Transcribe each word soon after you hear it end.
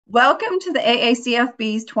Welcome to the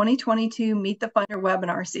AACFB's 2022 Meet the Funder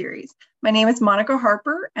webinar series. My name is Monica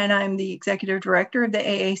Harper, and I'm the Executive Director of the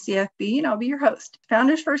AACFB, and I'll be your host.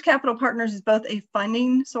 Founders First Capital Partners is both a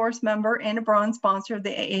funding source member and a bronze sponsor of the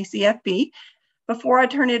AACFB. Before I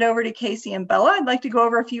turn it over to Casey and Bella, I'd like to go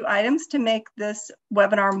over a few items to make this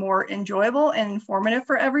webinar more enjoyable and informative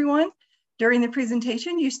for everyone. During the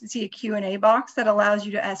presentation, you should see a Q&A box that allows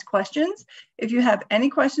you to ask questions. If you have any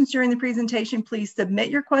questions during the presentation, please submit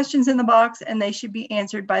your questions in the box and they should be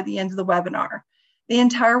answered by the end of the webinar. The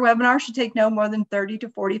entire webinar should take no more than 30 to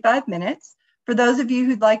 45 minutes. For those of you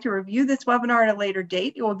who'd like to review this webinar at a later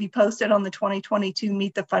date, it will be posted on the 2022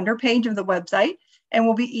 Meet the Funder page of the website and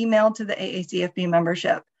will be emailed to the AACFB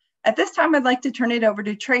membership. At this time, I'd like to turn it over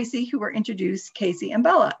to Tracy, who will introduce Casey and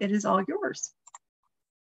Bella. It is all yours.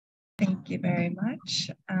 Thank you very much.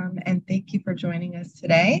 And thank you for joining us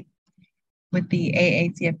today with the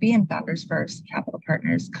AACFB and Founders First Capital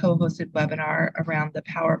Partners co-hosted webinar around the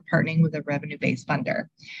power of partnering with a revenue-based funder.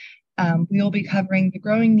 We will be covering the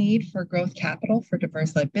growing need for growth capital for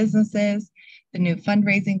diverse-led businesses, the new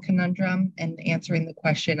fundraising conundrum, and answering the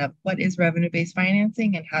question of what is revenue-based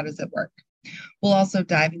financing and how does it work. We'll also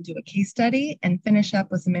dive into a case study and finish up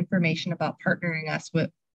with some information about partnering us with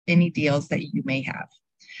any deals that you may have.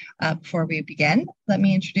 Before we begin, let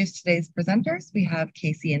me introduce today's presenters. We have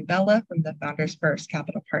Casey and Bella from the Founders First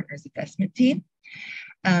Capital Partners investment team.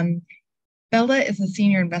 Bella is a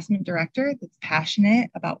senior investment director that's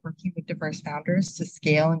passionate about working with diverse founders to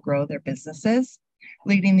scale and grow their businesses.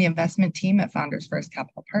 Leading the investment team at Founders First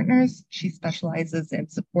Capital Partners, she specializes in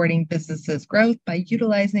supporting businesses' growth by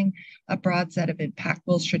utilizing a broad set of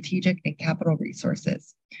impactful strategic and capital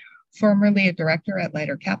resources. Formerly a director at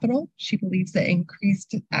Lighter Capital, she believes that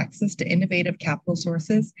increased access to innovative capital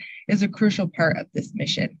sources is a crucial part of this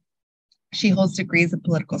mission. She holds degrees in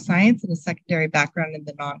political science and a secondary background in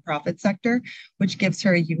the nonprofit sector, which gives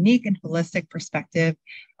her a unique and holistic perspective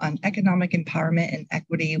on economic empowerment and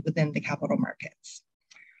equity within the capital markets.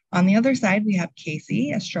 On the other side, we have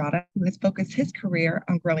Casey Estrada, who has focused his career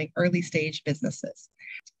on growing early stage businesses.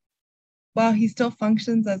 While he still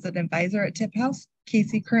functions as an advisor at Tip House,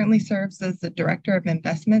 Casey currently serves as the Director of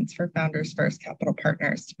Investments for Founders First Capital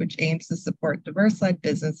Partners, which aims to support diverse-led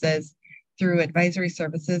businesses through advisory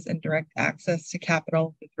services and direct access to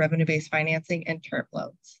capital with revenue-based financing and term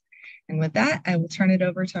loans. And with that, I will turn it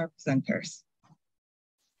over to our presenters.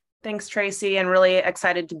 Thanks, Tracy, and really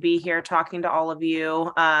excited to be here talking to all of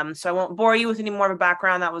you. So I won't bore you with any more of a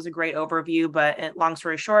background. That was a great overview, but long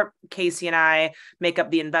story short, Casey and I make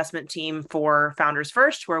up the investment team for Founders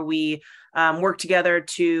First, where we work together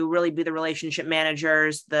to really be the relationship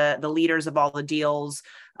managers, the leaders of all the deals,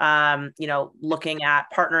 looking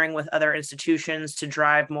at partnering with other institutions to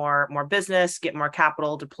drive more business, get more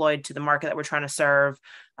capital deployed to the market that we're trying to serve.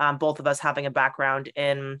 Both of us having a background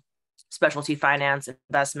in specialty finance,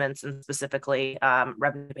 investments, and specifically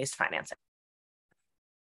revenue-based financing.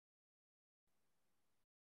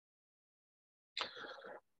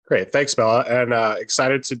 Great, thanks, Bella, and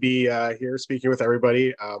excited to be here speaking with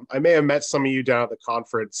everybody. I may have met some of you down at the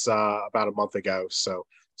conference about a month ago, so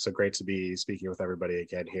great to be speaking with everybody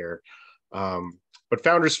again here. But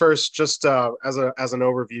Founders First, just as an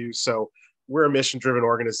overview, so we're a mission-driven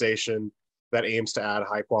organization that aims to add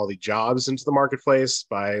high-quality jobs into the marketplace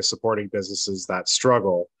by supporting businesses that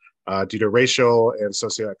struggle due to racial and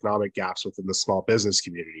socioeconomic gaps within the small business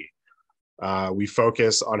community. We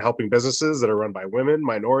focus on helping businesses that are run by women,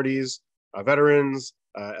 minorities, veterans,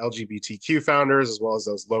 LGBTQ founders, as well as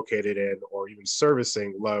those located in or even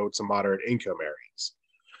servicing low to moderate income areas.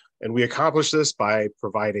 And we accomplish this by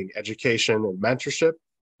providing education and mentorship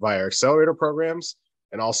via accelerator programs,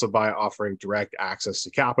 and also by offering direct access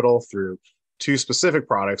to capital through two specific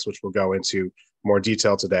products, which we'll go into more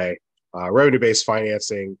detail today, revenue-based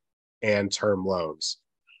financing and term loans.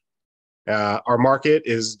 Our market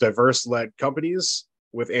is diverse-led companies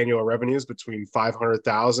with annual revenues between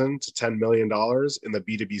 $500,000 to $10 million in the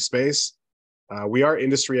B2B space. We are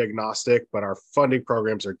industry agnostic, but our funding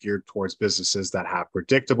programs are geared towards businesses that have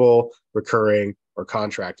predictable, recurring, or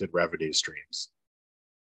contracted revenue streams.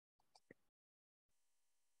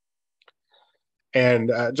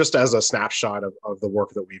 And just as a snapshot of the work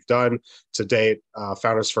that we've done to date,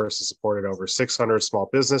 Founders First has supported over 600 small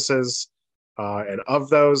businesses. And of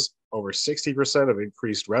those, over 60% of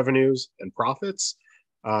increased revenues and profits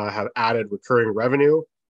have added recurring revenue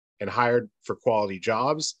and hired for quality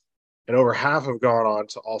jobs. And over half have gone on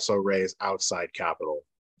to also raise outside capital.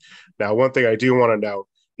 Now, one thing I do want to note,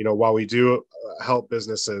 while we do help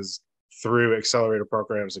businesses through accelerator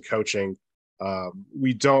programs and coaching,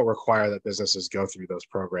 we don't require that businesses go through those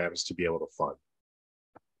programs to be able to fund.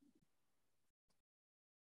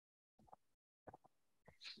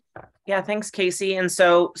 Yeah, thanks, Casey. And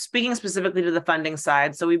so speaking specifically to the funding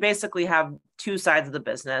side, so we basically have two sides of the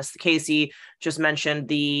business. Casey just mentioned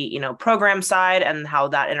the, program side and how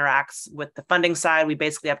that interacts with the funding side. We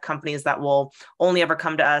basically have companies that will only ever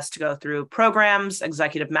come to us to go through programs,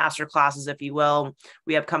 executive master classes, if you will.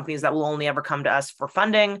 We have companies that will only ever come to us for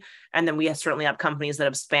funding. And then we certainly have companies that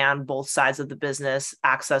have spanned both sides of the business,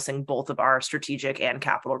 accessing both of our strategic and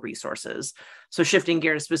capital resources. So shifting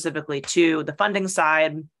gears specifically to the funding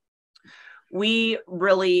side, we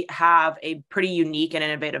really have a pretty unique and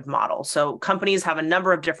innovative model. So companies have a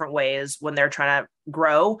number of different ways when they're trying to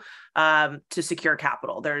grow to secure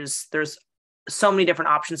capital. There's so many different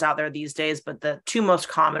options out there these days, but the two most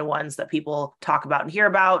common ones that people talk about and hear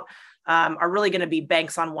about are really going to be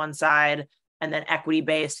banks on one side and then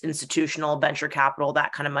equity-based institutional venture capital,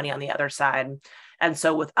 that kind of money on the other side. And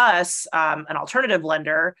so with us, an alternative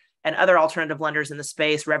lender, and other alternative lenders in the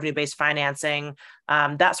space, revenue-based financing,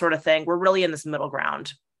 that sort of thing, we're really in this middle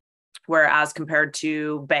ground. Whereas compared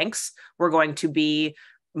to banks, we're going to be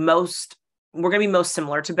most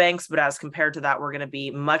similar to banks, but as compared to that, we're going to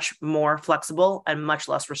be much more flexible and much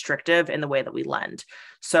less restrictive in the way that we lend.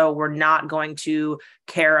 So we're not going to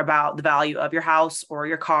care about the value of your house or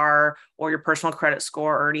your car or your personal credit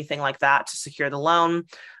score or anything like that to secure the loan.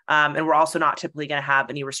 And we're also not typically going to have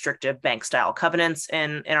any restrictive bank style covenants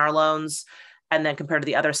in our loans. And then compared to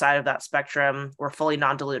the other side of that spectrum, we're fully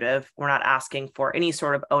non-dilutive. We're not asking for any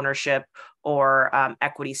sort of ownership or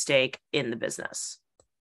equity stake in the business.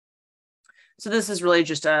 So this is really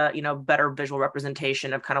just a, better visual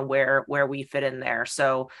representation of kind of where we fit in there.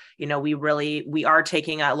 So, we are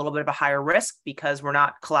taking a little bit of a higher risk because we're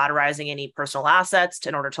not collateralizing any personal assets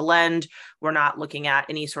in order to lend. We're not looking at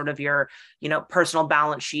any sort of your, personal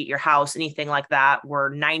balance sheet, your house, anything like that.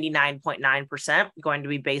 We're 99.9% going to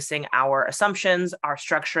be basing our assumptions, our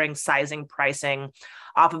structuring, sizing, pricing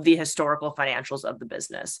off of the historical financials of the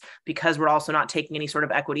business. Because we're also not taking any sort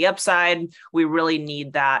of equity upside, we really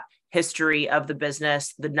need that history of the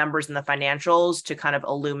business, the numbers and the financials to kind of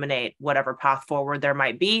illuminate whatever path forward there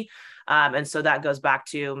might be. And so that goes back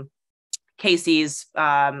to Casey's,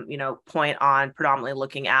 point on predominantly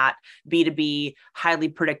looking at B2B, highly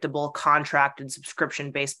predictable, contracted,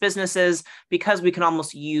 subscription-based businesses, because we can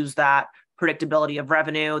almost use that predictability of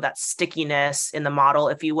revenue, that stickiness in the model,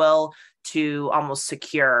 if you will, to almost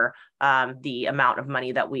secure the amount of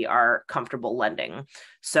money that we are comfortable lending.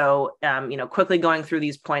 So, quickly going through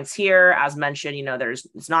these points here, as mentioned,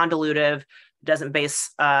 it's non-dilutive, doesn't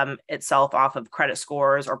base itself off of credit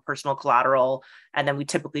scores or personal collateral. And then we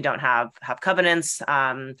typically don't have covenants.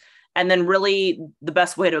 And then really the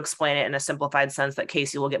best way to explain it in a simplified sense that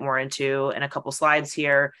Casey will get more into in a couple slides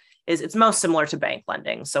here is it's most similar to bank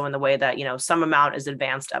lending. So in the way that, some amount is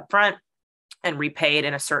advanced upfront and repaid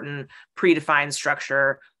in a certain predefined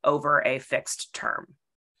structure over a fixed term.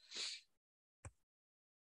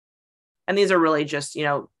 And these are really just,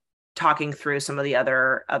 talking through some of the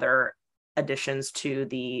other additions to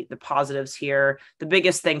the positives here. The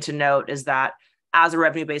biggest thing to note is that as a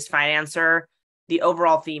revenue-based financer, the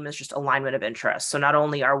overall theme is just alignment of interest. So not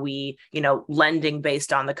only are we, lending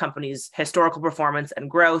based on the company's historical performance and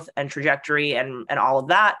growth and trajectory and all of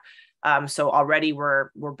that. So already we're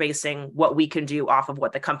basing what we can do off of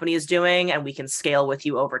what the company is doing, and we can scale with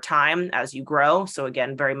you over time as you grow. So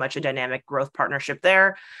again, very much a dynamic growth partnership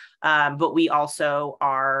there. But we also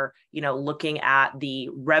are, looking at the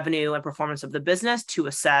revenue and performance of the business to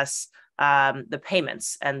assess the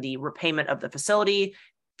payments and the repayment of the facility,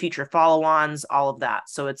 future follow-ons, all of that.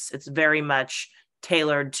 So it's very much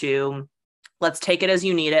tailored to, let's take it as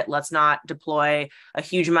you need it. Let's not deploy a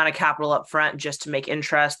huge amount of capital up front just to make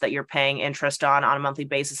interest that you're paying interest on a monthly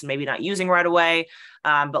basis and maybe not using right away.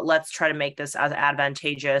 But let's try to make this as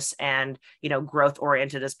advantageous and, growth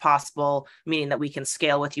oriented as possible, meaning that we can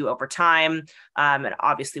scale with you over time. And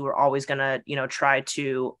obviously we're always going to, try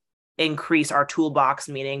to increase our toolbox,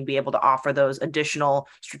 meaning be able to offer those additional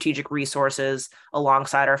strategic resources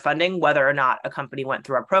alongside our funding. Whether or not a company went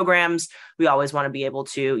through our programs, we always want to be able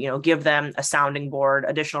to, give them a sounding board,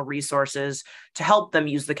 additional resources to help them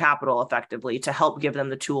use the capital effectively, to help give them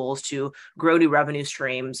the tools to grow new revenue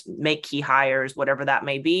streams, make key hires, whatever that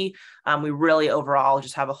may be. We really overall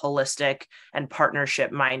just have a holistic and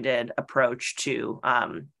partnership-minded approach to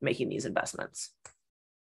making these investments.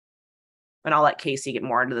 And I'll let Casey get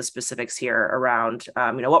more into the specifics here around,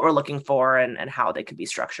 what we're looking for and how they could be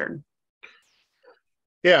structured.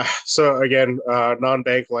 Yeah. So again,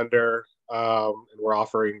 non-bank lender, and we're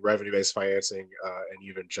offering revenue-based financing and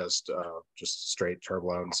even just straight term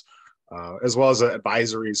loans, as well as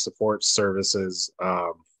advisory support services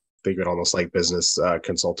think of it almost like business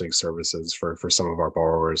consulting services for some of our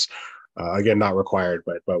borrowers. Again, not required,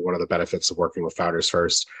 but one of the benefits of working with Founders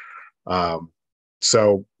First.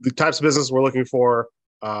 So the types of business we're looking for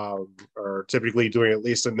are typically doing at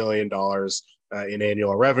least $1 million in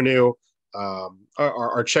annual revenue,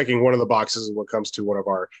 are checking one of the boxes when it comes to one of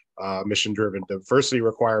our mission-driven diversity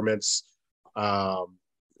requirements.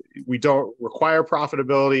 We don't require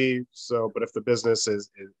profitability, but if the business is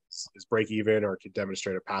break even or can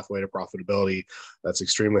demonstrate a pathway to profitability, that's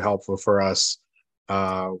extremely helpful for us.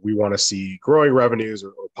 We want to see growing revenues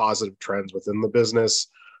or positive trends within the business.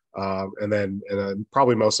 And then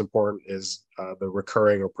probably most important is the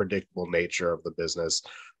recurring or predictable nature of the business.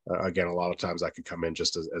 Again, a lot of times that could come in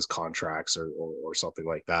just as contracts or something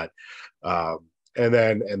like that. And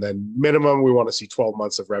then minimum, we want to see 12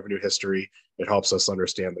 months of revenue history. It helps us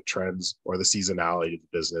understand the trends or the seasonality of the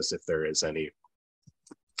business, if there is any.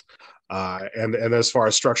 And as far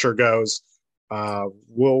as structure goes,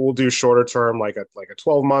 we'll do shorter term, like a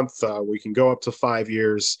 12-month. We can go up to 5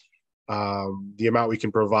 years. The amount we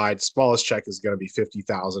can provide, smallest check is going to be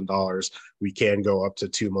 $50,000. We can go up to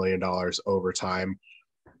 $2 million over time.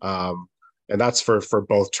 And that's for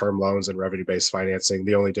both term loans and revenue-based financing.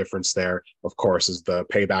 The only difference there, of course, is the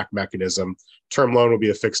payback mechanism. Term loan will be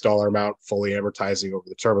a fixed dollar amount, fully amortizing over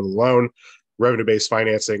the term of the loan. Revenue-based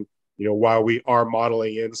financing, while we are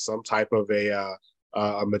modeling in some type of a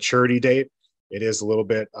maturity date, it is a little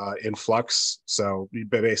bit in flux. So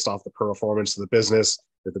based off the performance of the business,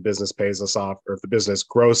 if the business pays us off, or if the business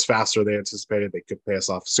grows faster than anticipated, they could pay us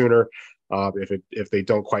off sooner. If they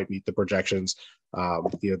don't quite meet the projections,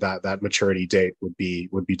 that maturity date would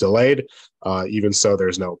be delayed. Even so,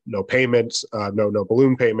 there's no payment, no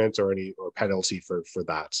balloon payment or penalty for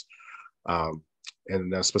that.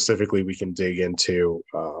 And specifically, we can dig into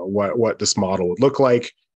what this model would look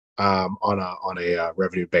like on a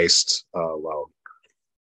revenue-based loan.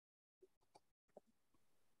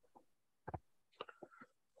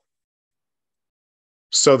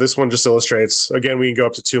 So this one just illustrates, again, we can go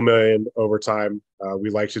up to 2 million over time. We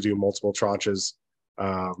like to do multiple tranches.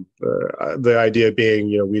 The idea being,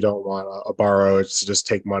 we don't want a borrower to just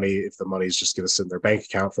take money if the money is just going to sit in their bank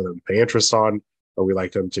account for them to pay interest on, but we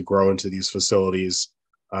like them to grow into these facilities.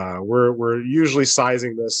 We're usually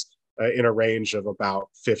sizing this in a range of about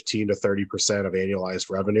 15 to 30% of annualized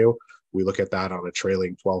revenue. We look at that on a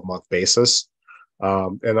trailing 12-month basis.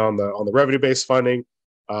 And on the revenue-based funding,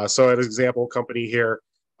 so an example company here,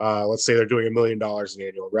 let's say they're doing $1 million in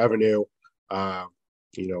annual revenue.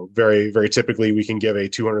 Very, very typically we can give a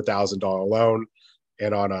 $200,000 loan,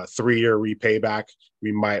 and on a 3-year repayback,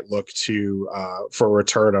 we might look to for a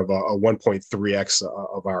return of a 1.3x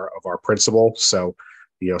of our principal. So,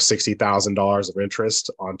 $60,000 of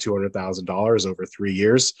interest on $200,000 over 3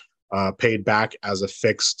 years, paid back as a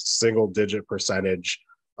fixed single-digit percentage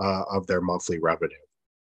of their monthly revenue.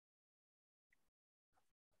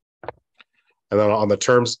 And then on the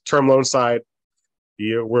term loan side,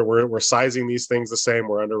 we're sizing these things the same.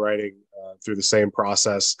 We're underwriting through the same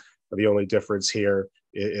process. The only difference here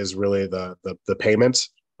is really the payment.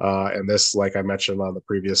 And this, like I mentioned on the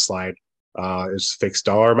previous slide, is fixed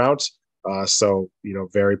dollar amount. So,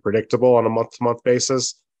 very predictable on a month-to-month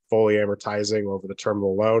basis, fully amortizing over the term of the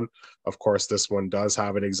loan. Of course, this one does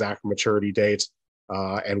have an exact maturity date,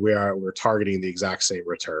 and we're targeting the exact same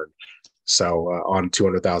return. So on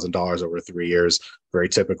 $200,000 over 3 years, very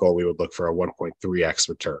typical, we would look for a 1.3x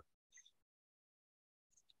return.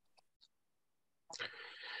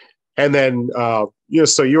 And then,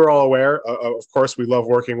 so you're all aware, of course, we love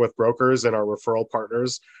working with brokers and our referral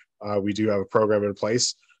partners. We do have a program in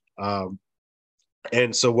place.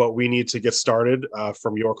 And so what we need to get started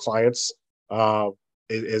from your clients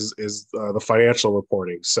is the financial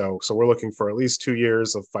reporting. So we're looking for at least 2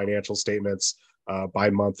 years of financial statements by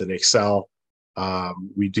month in Excel.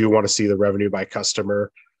 We do want to see the revenue by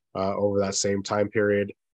customer over that same time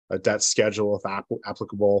period, a debt schedule if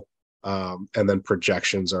applicable, and then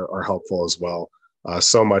projections are helpful as well.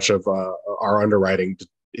 So much of our underwriting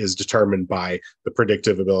is determined by the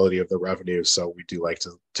predictive ability of the revenue. So we do like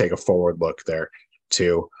to take a forward look there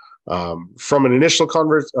too. From an initial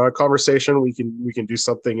conversation, we can do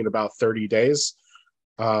something in about 30 days.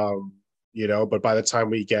 But by the time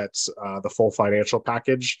we get the full financial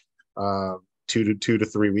package, 2 to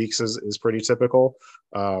 3 weeks is pretty typical.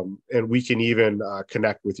 And we can even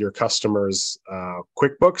connect with your customers'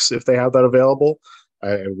 QuickBooks if they have that available,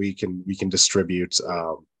 and we can distribute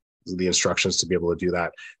the instructions to be able to do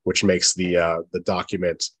that, which makes the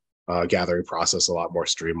document gathering process a lot more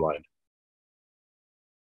streamlined.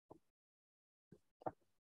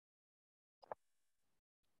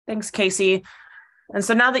 Thanks, Casey. And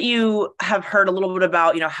so now that you have heard a little bit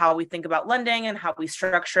about, how we think about lending and how we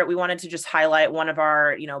structure it, we wanted to just highlight one of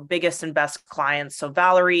our, biggest and best clients. So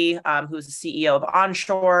Valerie, who's the CEO of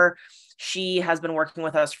Onshore, she has been working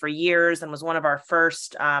with us for years and was one of our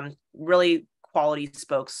first really quality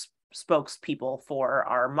spokespeople for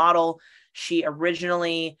our model. She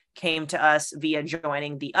originally came to us via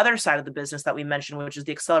joining the other side of the business that we mentioned, which is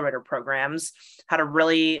the accelerator programs. Had a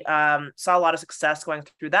really saw a lot of success going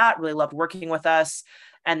through that, really loved working with us.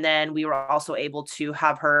 And then we were also able to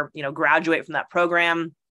have her, graduate from that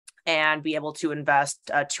program and be able to invest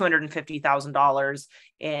 $250,000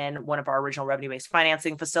 in one of our original revenue-based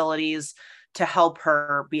financing facilities to help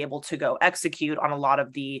her be able to go execute on a lot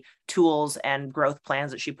of the tools and growth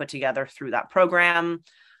plans that she put together through that program.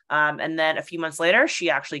 And then a few months later, she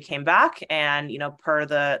actually came back and, per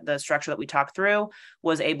the structure that we talked through,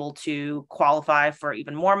 was able to qualify for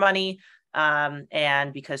even more money.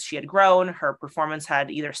 And because she had grown, her performance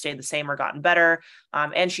had either stayed the same or gotten better.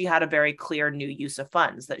 And she had a very clear new use of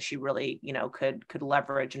funds that she really, could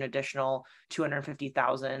leverage an additional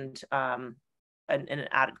 $250,000 in an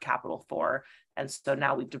added capital for. And so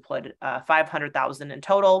now we've deployed $500,000 in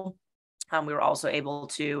total. We were also able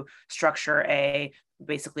to structure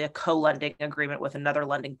basically a co-lending agreement with another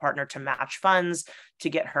lending partner to match funds to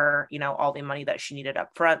get her, all the money that she needed up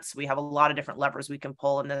front. So we have a lot of different levers we can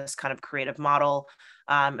pull in this kind of creative model.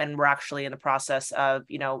 And we're actually in the process of,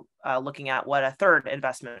 looking at what a third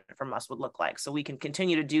investment from us would look like. So we can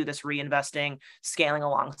continue to do this reinvesting, scaling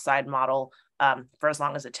alongside model for as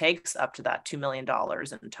long as it takes, up to that $2 million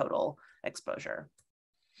in total exposure.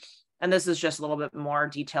 And this is just a little bit more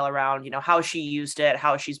detail around, how she used it,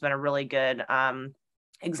 how she's been a really good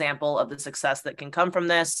example of the success that can come from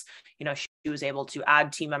this. She was able to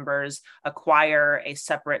add team members, acquire a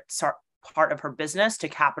separate part of her business to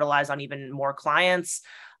capitalize on even more clients,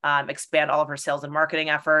 expand all of her sales and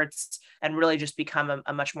marketing efforts, and really just become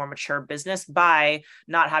a much more mature business by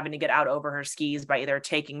not having to get out over her skis by either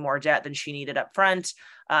taking more debt than she needed up front,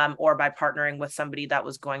 or by partnering with somebody that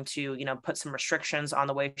was going to, put some restrictions on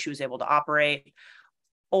the way she was able to operate,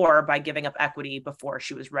 or by giving up equity before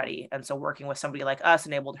she was ready. And so working with somebody like us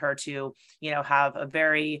enabled her to, have a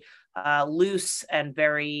very loose and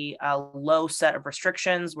very low set of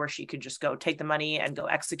restrictions where she could just go take the money and go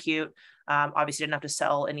execute. Obviously didn't have to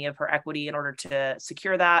sell any of her equity in order to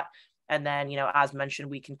secure that. And then, as mentioned,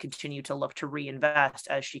 we can continue to look to reinvest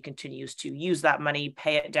as she continues to use that money,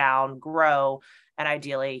 pay it down, grow, and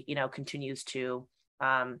ideally, continues to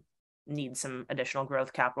need some additional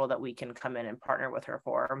growth capital that we can come in and partner with her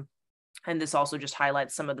for. And this also just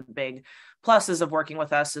highlights some of the big pluses of working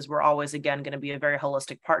with us is we're always, again, going to be a very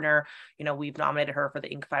holistic partner. We've nominated her for the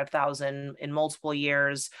Inc. 5000 in multiple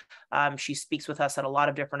years. She speaks with us at a lot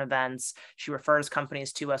of different events. She refers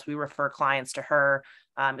companies to us. We refer clients to her.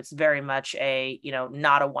 It's very much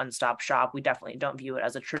not a one-stop shop. We definitely don't view it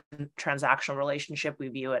as a transactional relationship. We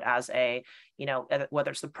view it as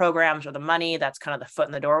whether it's the programs or the money, that's kind of the foot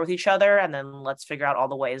in the door with each other. And then let's figure out all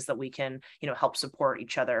the ways that we can, help support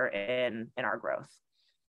each other in our growth.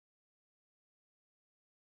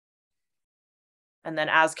 And then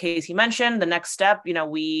as Casey mentioned, the next step,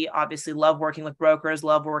 we obviously love working with brokers,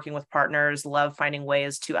 love working with partners, love finding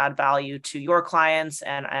ways to add value to your clients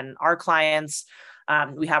and our clients.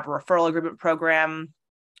 We have a referral agreement program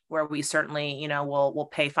where we certainly, we'll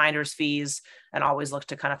pay finders fees and always look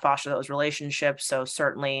to kind of foster those relationships. So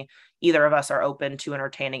certainly either of us are open to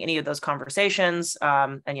entertaining any of those conversations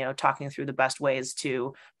and, talking through the best ways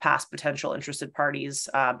to pass potential interested parties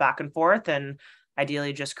back and forth, and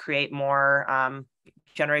ideally just create more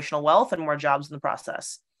generational wealth and more jobs in the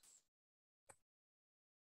process.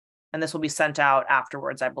 And this will be sent out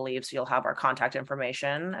afterwards, I believe. So you'll have our contact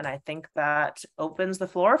information. And I think that opens the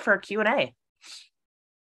floor for Q&A.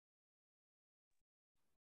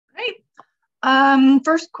 Great.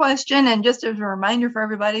 First question, and just as a reminder for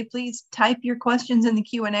everybody, please type your questions in the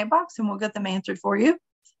Q&A box and we'll get them answered for you.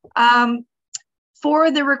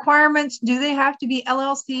 For the requirements, do they have to be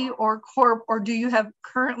LLC or corp, or do you have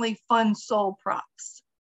currently fund sole props?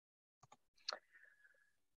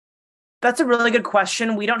 That's a really good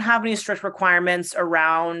question. We don't have any strict requirements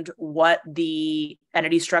around what the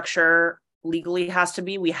entity structure legally has to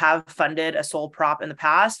be. We have funded a sole prop in the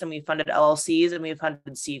past, and we funded LLCs and we've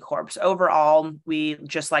funded C Corps. Overall, we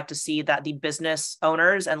just like to see that the business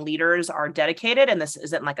owners and leaders are dedicated, and this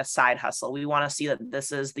isn't like a side hustle. We want to see that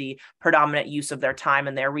this is the predominant use of their time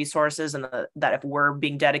and their resources, and that if we're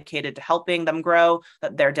being dedicated to helping them grow,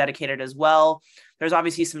 that they're dedicated as well. There's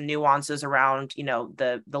obviously some nuances around,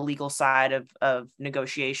 the legal side of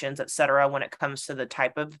negotiations, et cetera, when it comes to the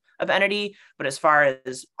type of entity. But as far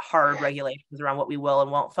as hard regulations around what we will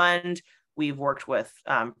and won't fund, we've worked with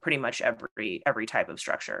pretty much every type of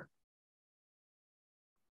structure.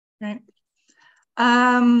 Right.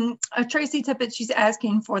 Tracy Tippett, she's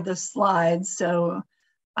asking for the slides. So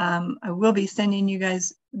I will be sending you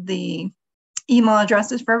guys the email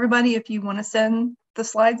addresses for everybody if you want to send the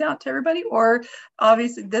slides out to everybody, or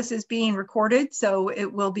obviously this is being recorded, so it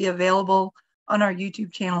will be available on our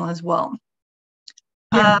YouTube channel as well.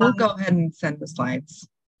 Yeah, we'll go ahead and send the slides.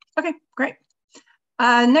 Okay, great.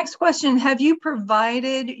 Next question, have you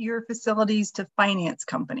provided your facilities to finance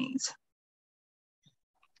companies?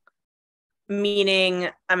 Meaning,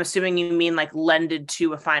 I'm assuming you mean like lended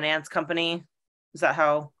to a finance company? Is that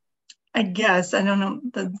how? I guess, I don't know,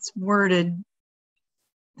 that's worded.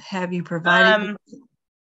 Have you provided?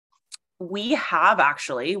 We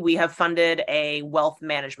have funded a wealth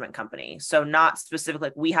management company. So not specifically,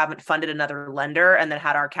 like we haven't funded another lender and then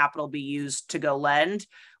had our capital be used to go lend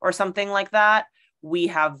or something like that. We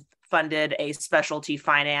have funded a specialty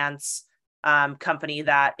finance company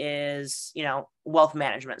that is, wealth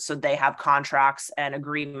management. So they have contracts and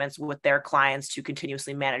agreements with their clients to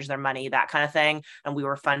continuously manage their money, that kind of thing. And we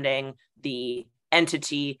were funding the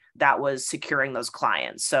entity that was securing those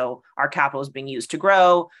clients. So our capital is being used to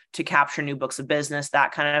grow, to capture new books of business,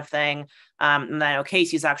 that kind of thing. And I know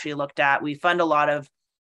Casey's actually looked at, we fund a lot of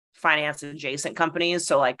finance adjacent companies.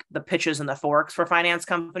 So like the pitches and the forks for finance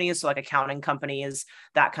companies. So like accounting companies,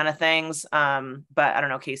 that kind of things. But I don't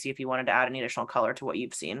know, Casey, if you wanted to add any additional color to what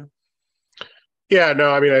you've seen. Yeah, no,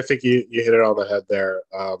 I mean, I think you hit it on the head there.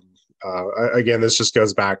 Again, this just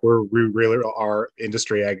goes back. We really are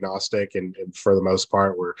industry agnostic, and for the most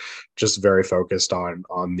part, we're just very focused on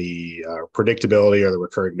the predictability or the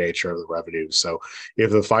recurring nature of the revenue. So,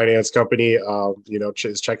 if the finance company,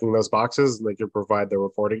 is checking those boxes and they can provide the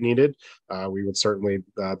reporting needed, we would certainly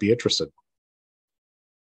be interested.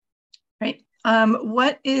 Right.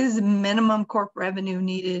 What is minimum corp revenue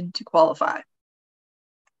needed to qualify?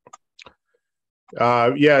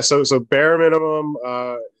 So bare minimum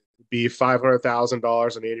be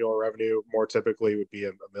 $500,000 in annual revenue. More typically would be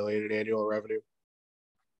 $1 million in annual revenue.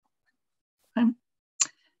 Okay.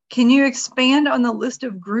 Can you expand on the list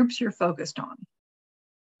of groups you're focused on?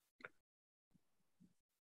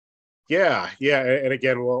 Yeah, and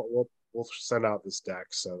again, we'll send out this deck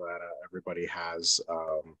so that everybody has,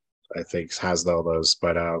 I think, has all those.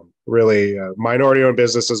 But really, minority-owned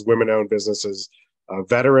businesses, women-owned businesses,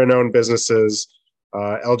 veteran-owned businesses,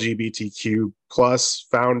 LGBTQ plus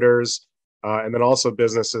founders, and then also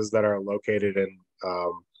businesses that are located in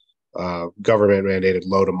government mandated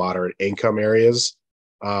low to moderate income areas.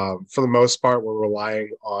 For the most part, we're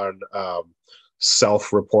relying on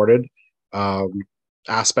self-reported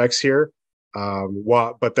aspects here.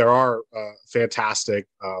 But there are fantastic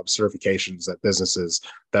certifications that businesses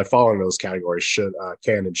that fall in those categories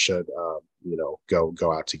can and should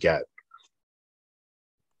go out to get.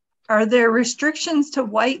 Are there restrictions to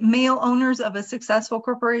white male owners of a successful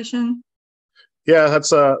corporation? Yeah,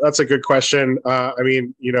 that's a good question. I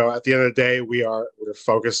mean, at the end of the day, we're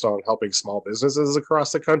focused on helping small businesses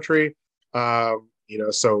across the country. So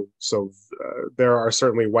there are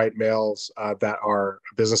certainly white males that are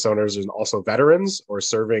business owners and also veterans or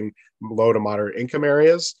serving low to moderate income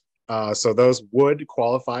areas. So those would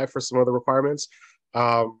qualify for some of the requirements.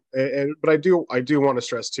 But I do want to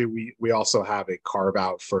stress too, we also have a carve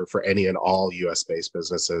out for any and all US based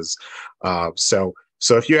businesses. So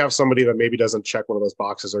if you have somebody that maybe doesn't check one of those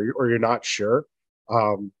boxes, or you're not sure,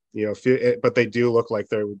 but they do look like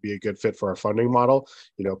they would be a good fit for our funding model,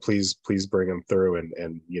 please bring them through,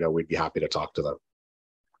 and we'd be happy to talk to them.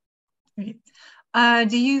 Great.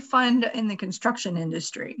 Do you fund in the construction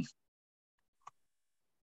industry?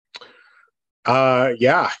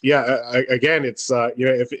 Again, it's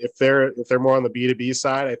if they're more on the B2B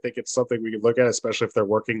side, I think it's something we could look at, especially if they're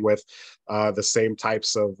working with the same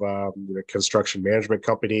types of construction management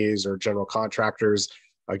companies or general contractors.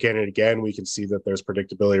 Again and again, we can see that there's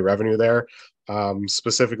predictability revenue there.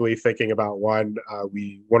 Specifically thinking about one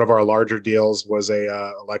of our larger deals was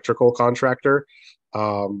a electrical contractor.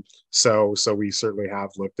 So we certainly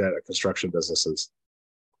have looked at construction businesses.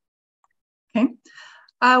 Okay.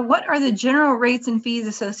 What are the general rates and fees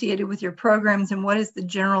associated with your programs, and what is the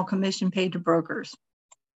general commission paid to brokers?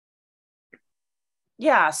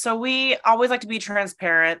 Yeah, so we always like to be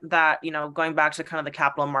transparent that, going back to kind of the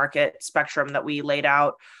capital market spectrum that we laid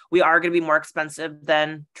out, We are going to be more expensive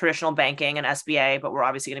than traditional banking and SBA, but we're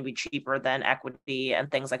obviously going to be cheaper than equity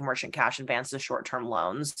and things like merchant cash advances, short-term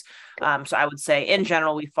loans. So I would say in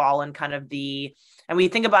general, we fall in kind of and we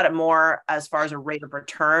think about it more as far as a rate of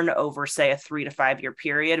return over, say, a 3 to 5 year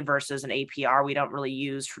period versus an APR. We don't really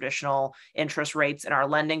use traditional interest rates in our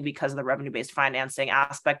lending because of the revenue-based financing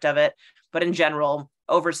aspect of it. But in general,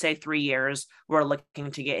 over, say, 3 years, we're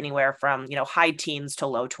looking to get anywhere from, high teens to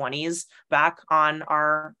low 20s back on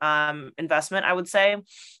our investment, I would say.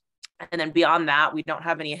 And then beyond that, we don't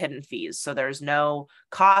have any hidden fees. So there's no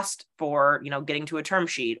cost for, getting to a term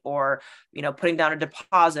sheet or, putting down a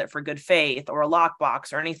deposit for good faith or a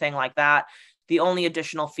lockbox or anything like that. The only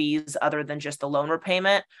additional fees other than just the loan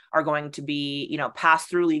repayment are going to be, pass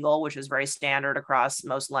through legal, which is very standard across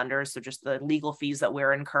most lenders. So just the legal fees that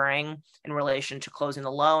we're incurring in relation to closing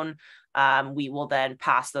the loan. We will then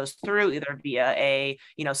pass those through either via a,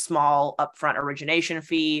 small upfront origination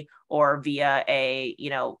fee or via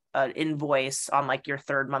an invoice on like your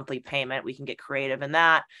third monthly payment. We can get creative in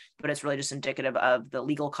that, but it's really just indicative of the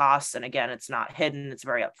legal costs. And again, it's not hidden. It's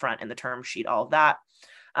very upfront in the term sheet, all of that.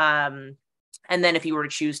 And then if you were to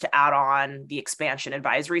choose to add on the expansion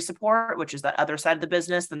advisory support, which is that other side of the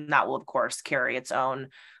business, then that will, of course, carry its own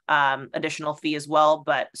additional fee as well.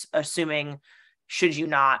 But assuming should you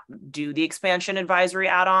not do the expansion advisory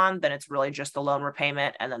add-on, then it's really just the loan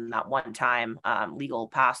repayment and then that one-time legal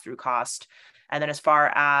pass-through cost. And then as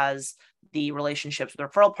far as the relationships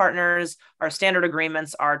with referral partners, our standard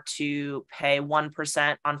agreements are to pay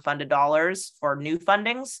 1% on funded dollars for new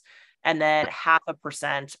fundings, and then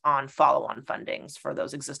 0.5% on follow-on fundings for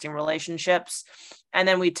those existing relationships. And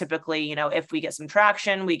then we typically, if we get some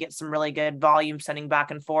traction, we get some really good volume sending back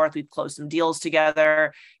and forth, we've closed some deals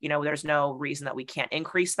together, there's no reason that we can't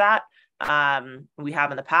increase that. We have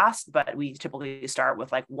in the past, but we typically start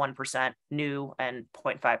with like 1% new and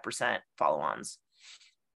 0.5% follow-ons.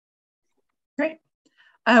 Great.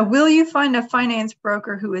 Will you find a finance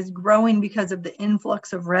broker who is growing because of the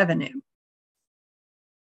influx of revenue?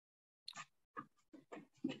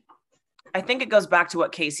 I think it goes back to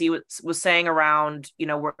what Casey was saying around,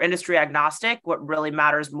 we're industry agnostic. What really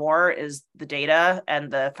matters more is the data and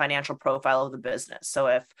the financial profile of the business. So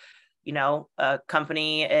if, a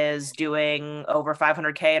company is doing over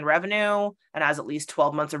 500K in revenue and has at least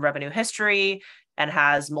 12 months of revenue history and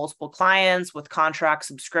has multiple clients with contract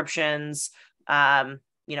subscriptions,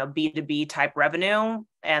 B2B type revenue,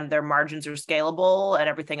 and their margins are scalable and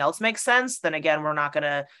everything else makes sense, then again, we're not going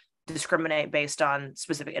to discriminate based on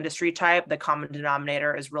specific industry type. The common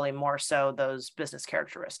denominator is really more so those business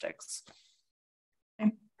characteristics.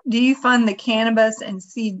 Do you fund the cannabis and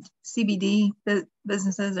CBD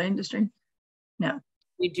businesses or industry? No.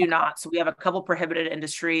 We do not. So we have a couple prohibited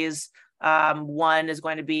industries. One is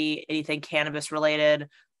going to be anything cannabis related,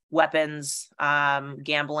 weapons,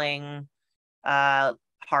 gambling,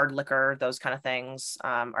 hard liquor, those kind of things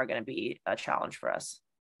are going to be a challenge for us.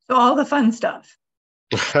 So all the fun stuff.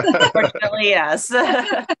 Unfortunately, yes.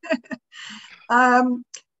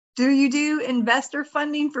 Do you do investor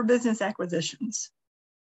funding for business acquisitions?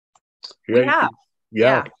 We have.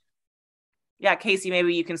 Yeah. Casey,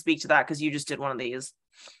 maybe you can speak to that because you just did one of these.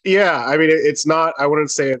 Yeah, I mean, it's not, I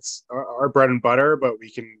wouldn't say it's our bread and butter, but we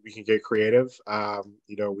can get creative.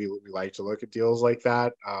 We like to look at deals like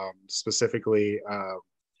that. Specifically,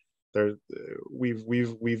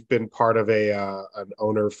 we've been part of an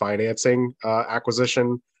owner financing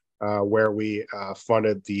acquisition where we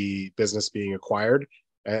funded the business being acquired,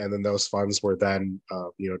 and then those funds were then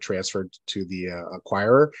transferred to the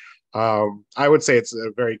acquirer. I would say it's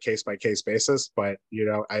a very case by case basis, but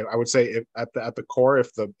I would say at the core,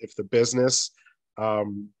 if the business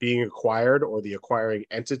being acquired or the acquiring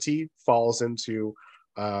entity falls into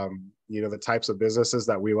the types of businesses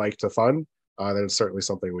that we like to fund, then it's certainly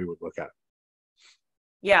something we would look at.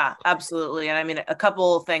 Yeah, absolutely. And I mean, a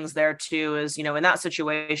couple of things there too is, in that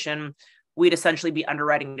situation, we'd essentially be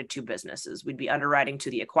underwriting to two businesses. We'd be underwriting to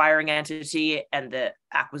the acquiring entity and the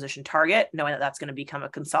acquisition target, knowing that that's going to become a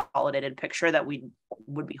consolidated picture that we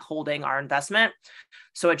would be holding our investment.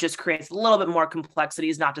 So it just creates a little bit more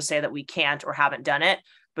complexities, not to say that we can't or haven't done it,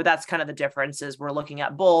 but that's kind of the difference is we're looking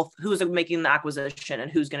at both who's making the acquisition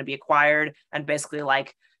and who's going to be acquired, and basically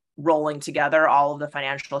like rolling together all of the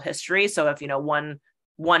financial history. So if,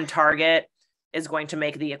 one target is going to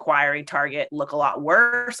make the acquiring target look a lot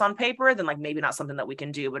worse on paper, then like maybe not something that we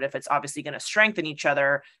can do. But if it's obviously going to strengthen each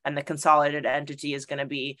other and the consolidated entity is going to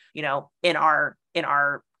be, in our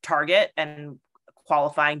target and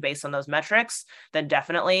qualifying based on those metrics, then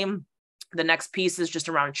definitely The next piece is just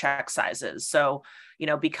around check sizes. So,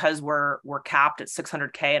 because we're capped at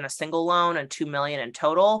 600K in a single loan and 2 million in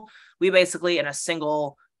total, we basically in a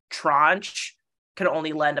single tranche can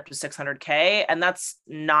only lend up to 600K. And that's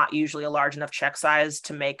not usually a large enough check size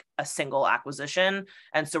to make a single acquisition.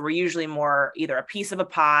 And so we're usually more either a piece of a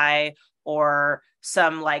pie or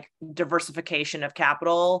some like diversification of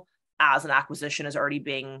capital as an acquisition is already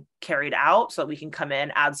being carried out, so we can come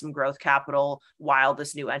in, add some growth capital while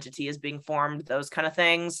this new entity is being formed, those kind of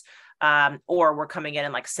things. Or we're coming in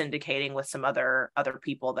and like syndicating with some other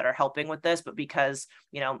people that are helping with this. But because,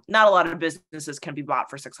 not a lot of businesses can be bought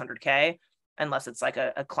for 600K unless it's like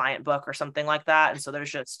a client book or something like that. And so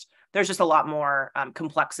there's just a lot more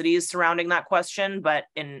complexities surrounding that question. But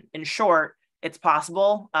in short, it's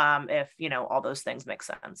possible if, all those things make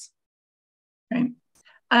sense. Right.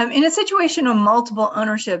 In a situation of multiple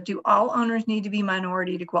ownership, do all owners need to be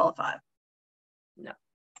minority to qualify? No.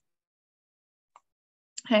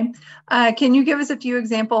 Okay. Can you give us a few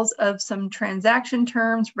examples of some transaction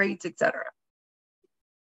terms, rates, et cetera?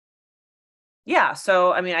 Yeah.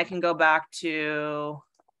 So, I can go back to,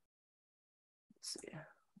 let's see,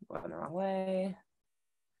 going the wrong way.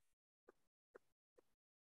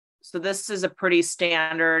 So this is a pretty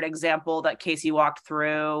standard example that Casey walked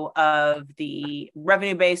through of the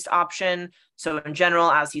revenue-based option. So in general,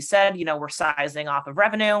 as he said, we're sizing off of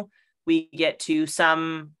revenue. We get to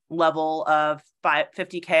some level of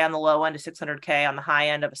 50K on the low end to 600K on the high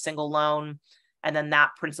end of a single loan. And then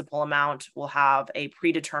that principal amount will have a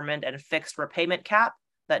predetermined and fixed repayment cap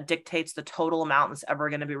that dictates the total amount that's ever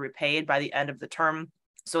going to be repaid by the end of the term.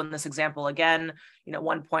 So in this example, again,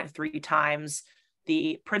 1.3 times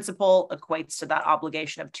the principal equates to that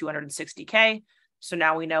obligation of 260K. So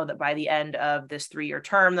now we know that by the end of this 3-year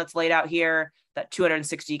term that's laid out here, that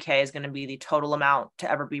 260K is going to be the total amount to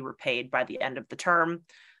ever be repaid by the end of the term.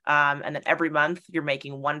 And then every month you're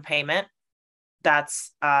making one payment.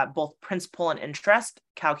 That's both principal and interest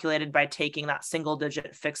calculated by taking that single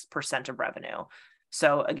digit fixed percent of revenue.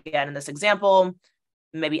 So again, in this example,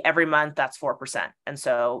 maybe every month that's 4%. And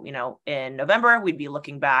so, in November, we'd be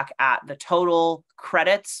looking back at the total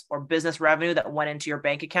credits or business revenue that went into your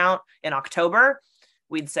bank account in October.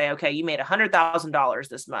 We'd say, okay, you made $100,000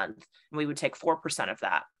 this month, and we would take 4% of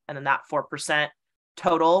that. And then that 4%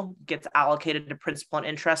 total gets allocated to principal and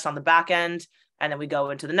interest on the back end. And then we go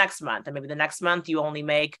into the next month. And maybe the next month you only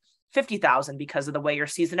make $50,000 because of the way your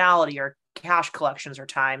seasonality or cash collections are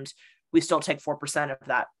timed. We still take 4% of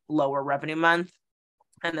that lower revenue month.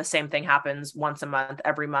 And the same thing happens once a month,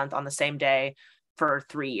 every month on the same day for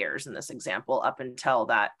 3 years in this example, up until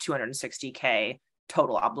that 260K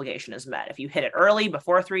total obligation is met. If you hit it early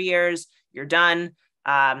before 3 years, you're done.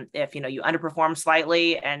 If you underperform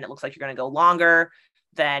slightly and it looks like you're going to go longer,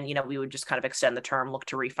 then we would just kind of extend the term, look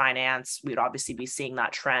to refinance. We would obviously be seeing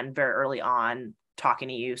that trend very early on, talking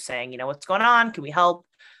to you, saying, what's going on? Can we help?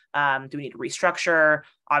 Do we need to restructure?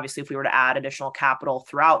 Obviously, if we were to add additional capital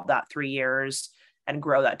throughout that 3 years and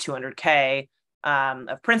grow that 200K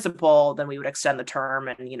of principal, then we would extend the term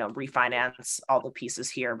and, refinance all the pieces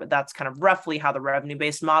here. But that's kind of roughly how the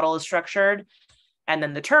revenue-based model is structured. And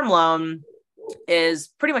then the term loan is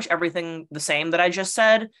pretty much everything the same that I just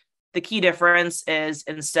said. The key difference is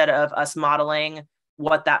instead of us modeling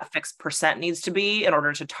what that fixed percent needs to be in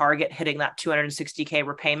order to target hitting that 260K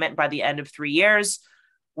repayment by the end of 3 years,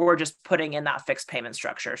 we're just putting in that fixed payment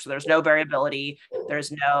structure. So there's no variability.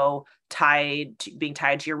 There's no being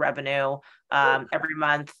tied to your revenue. Every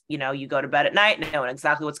month, you go to bed at night knowing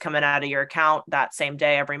exactly what's coming out of your account that same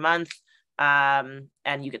day every month. And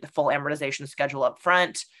you get the full amortization schedule up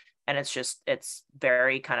front. And it's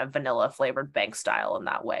very kind of vanilla flavored bank style in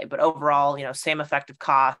that way. But overall, same effective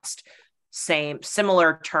cost,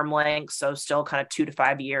 similar term length. So still kind of 2 to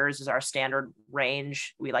 5 years is our standard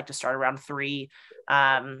range. We like to start around 3.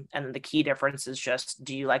 And the key difference is just,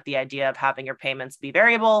 do you like the idea of having your payments be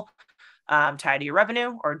variable, tied to your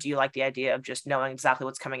revenue, or do you like the idea of just knowing exactly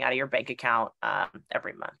what's coming out of your bank account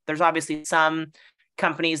every month? There's obviously some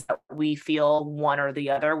companies that we feel one or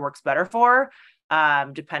the other works better for,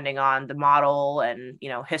 depending on the model and,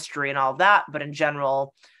 history and all of that. But in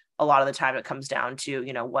general, a lot of the time it comes down to,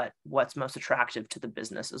 what's most attractive to the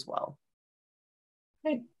business as well.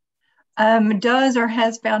 Okay. Does or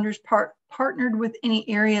has Founders partnered with any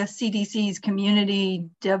area CDC's community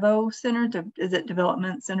Devo centers? Is it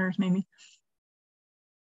development centers maybe?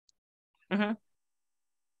 Mm-hmm.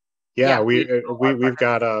 Yeah, we've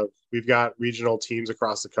got regional teams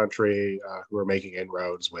across the country who are making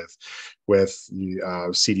inroads with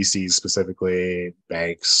CDCs, specifically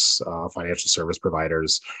banks, financial service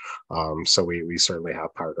providers. So we certainly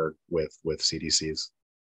have partnered with CDCs.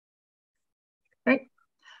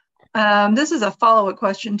 This is a follow-up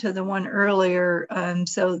question to the one earlier.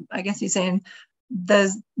 So I guess he's saying,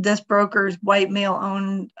 does this broker's white male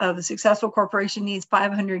owned of a successful corporation needs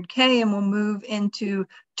 500K and will move into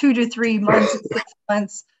 2 to 3 months, 6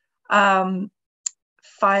 months? 500K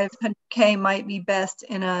might be best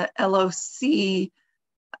in a LOC.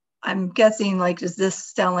 I'm guessing, like, does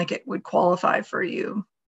this sound like it would qualify for you?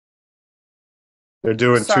 They're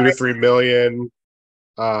doing 2 to 3 million,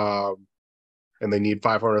 and they need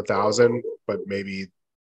 500,000, but maybe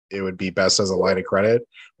it would be best as a line of credit.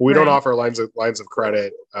 We don't offer lines of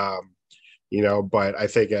credit, but I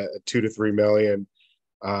think at 2 to 3 million,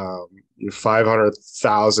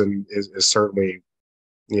 500,000 is certainly,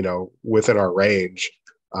 within our range.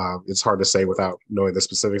 It's hard to say without knowing the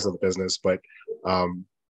specifics of the business, but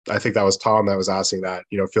I think that was Tom that was asking that.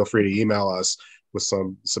 Feel free to email us with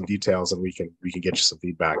some details, and we can get you some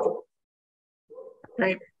feedback.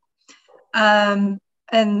 Great. And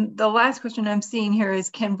the last question I'm seeing here is,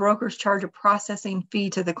 can brokers charge a processing fee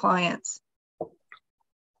to the clients?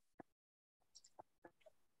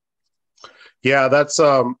 Yeah, that's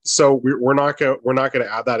so we're not gonna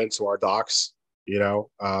add that into our docs, and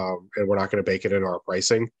we're not gonna bake it into our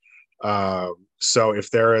pricing. So if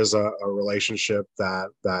there is a relationship that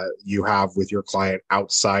you have with your client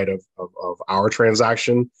outside of our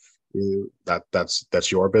transaction,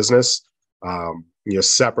 that's your business.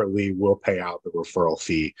 Separately, we'll pay out the referral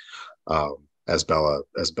fee, as Bella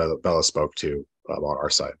spoke to, on our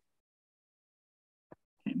side.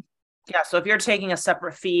 Yeah. So if you're taking a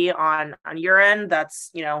separate fee on your end,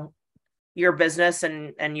 that's, your business,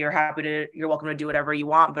 and you're welcome to do whatever you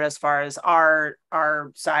want. But as far as our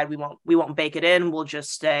side, we won't bake it in. We'll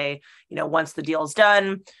just say, once the deal's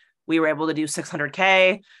done, we were able to do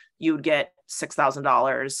 600K, you would get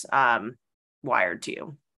 $6,000 wired to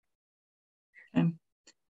you. Okay.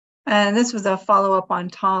 And this was a follow-up on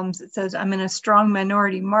Tom's. It says, I'm in a strong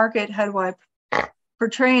minority market. How do I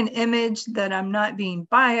portray an image that I'm not being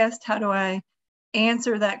biased? How do I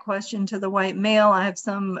answer that question to the white male? I have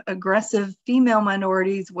some aggressive female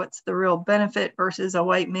minorities. What's the real benefit versus a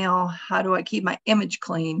white male? How do I keep my image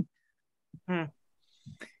clean?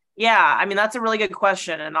 Yeah, that's a really good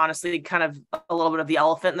question. And honestly, kind of a little bit of the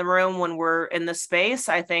elephant in the room when we're in this space.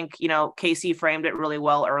 I think, Casey framed it really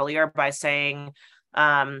well earlier by saying,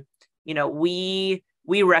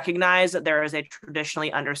 we recognize that there is a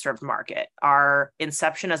traditionally underserved market. Our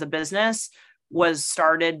inception as a business was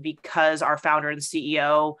started because our founder and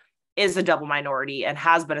CEO is a double minority and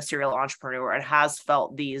has been a serial entrepreneur and has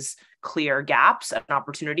felt these clear gaps and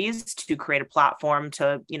opportunities to create a platform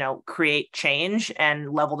to, create change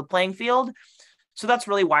and level the playing field. So that's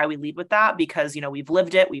really why we lead with that, because, we've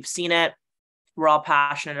lived it, we've seen it. We're all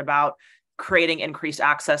passionate about creating increased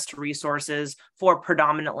access to resources for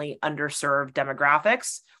predominantly underserved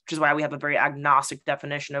demographics, which is why we have a very agnostic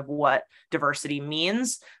definition of what diversity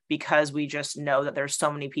means, because we just know that there's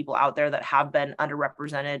so many people out there that have been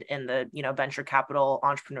underrepresented in the, venture capital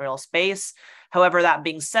entrepreneurial space. However, that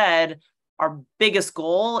being said, our biggest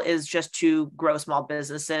goal is just to grow small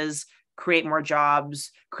businesses, create more jobs,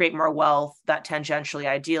 create more wealth that tangentially,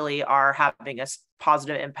 ideally, are having a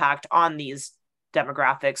positive impact on these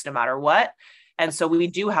demographics no matter what. And so we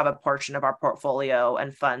do have a portion of our portfolio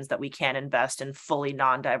and funds that we can invest in fully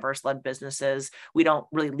non-diverse led businesses. We don't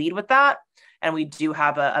really lead with that. And we do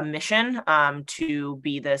have a mission to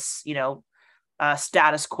be this,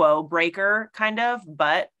 status quo breaker kind of,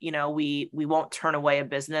 but, we won't turn away a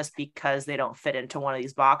business because they don't fit into one of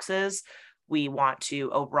these boxes. We want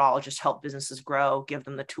to overall just help businesses grow, give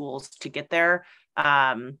them the tools to get there.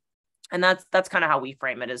 And that's kind of how we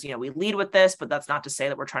frame it is, we lead with this, but that's not to say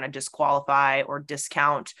that we're trying to disqualify or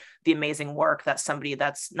discount the amazing work that somebody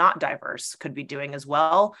that's not diverse could be doing as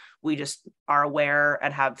well. We just are aware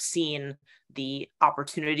and have seen the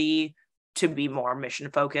opportunity to be more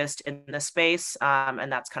mission focused in this space.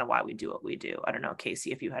 And that's kind of why we do what we do. I don't know,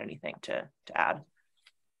 Casey, if you had anything to add.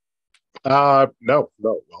 No,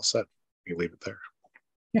 well said. You leave it there.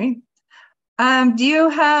 Okay. Do you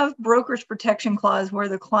have broker's protection clause where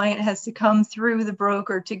the client has to come through the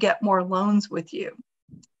broker to get more loans with you?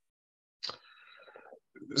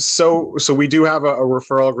 So we do have a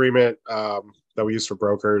referral agreement that we use for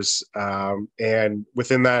brokers, and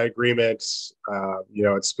within that agreement,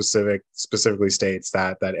 it specifically states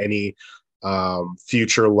that any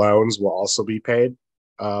future loans will also be paid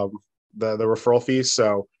the referral fee.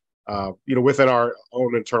 So. Within our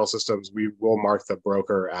own internal systems, we will mark the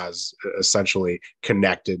broker as essentially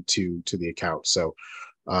connected to the account. So,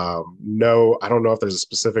 no, I don't know if there's a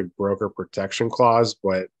specific broker protection clause,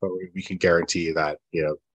 but we can guarantee that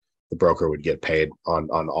the broker would get paid on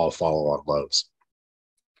all follow-on loans.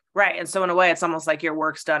 Right. And so in a way, it's almost like your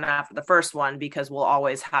work's done after the first one, because we'll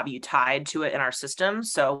always have you tied to it in our system.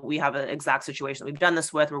 So we have an exact situation that we've done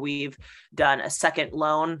this with, where we've done a second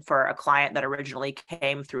loan for a client that originally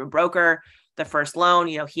came through a broker. The first loan,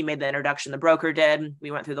 he made the introduction, the broker did.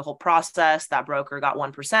 We went through the whole process. That broker got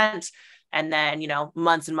 1%. And then,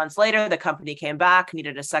 months and months later, the company came back,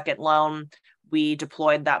 needed a second loan. We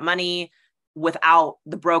deployed that money.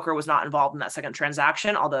 The broker was not involved in that second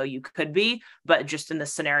transaction, although you could be, but just in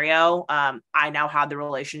this scenario, I now had the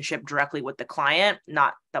relationship directly with the client.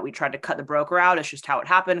 Not that we tried to cut the broker out. It's just how it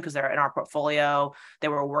happened, because they're in our portfolio. They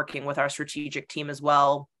were working with our strategic team as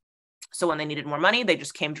well. So when they needed more money, they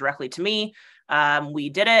just came directly to me. We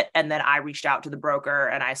did it. And then I reached out to the broker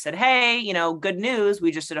and I said, hey, good news.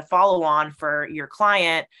 We just did a follow-on for your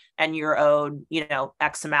client and you're owed,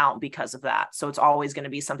 X amount because of that. So it's always going to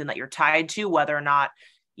be something that you're tied to, whether or not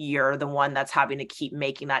you're the one that's having to keep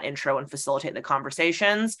making that intro and facilitate the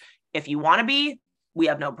conversations. If you want to be, we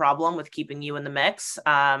have no problem with keeping you in the mix.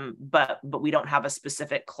 But we don't have a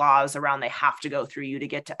specific clause around they have to go through you to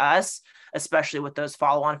get to us, especially with those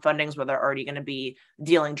follow-on fundings where they're already going to be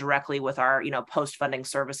dealing directly with our, post-funding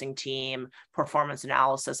servicing team, performance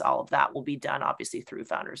analysis. All of that will be done obviously through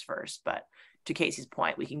Founders First. But to Casey's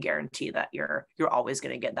point, we can guarantee that you're always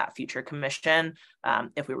going to get that future commission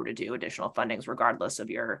if we were to do additional fundings, regardless of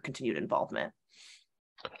your continued involvement.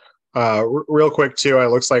 Real quick too,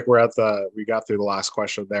 it looks like we got through the last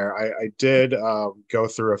question there. I did go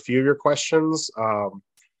through a few of your questions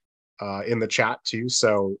in the chat too,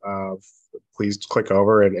 so please click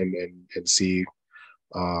over and see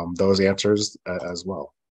those answers as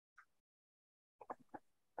well.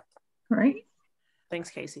 Great. Thanks,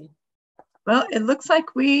 Casey. Well, it looks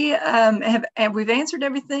like we've answered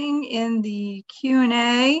everything in the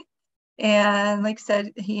Q&A. And like I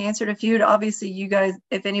said, he answered a few. Obviously, you guys,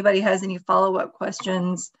 if anybody has any follow-up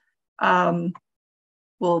questions, I'm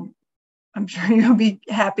sure you'll be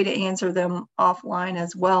happy to answer them offline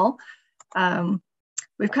as well.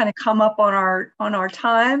 We've kind of come up on our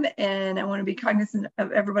time, and I want to be cognizant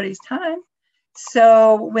of everybody's time.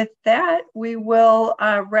 So with that, we will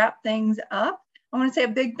wrap things up. I want to say a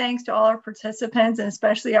big thanks to all our participants, and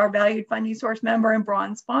especially our valued funding source member and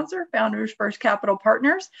bronze sponsor, Founders First Capital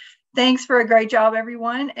Partners. Thanks for a great job,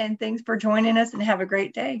 everyone, and thanks for joining us, and have a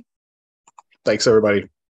great day. Thanks, everybody.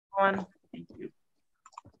 Thank you.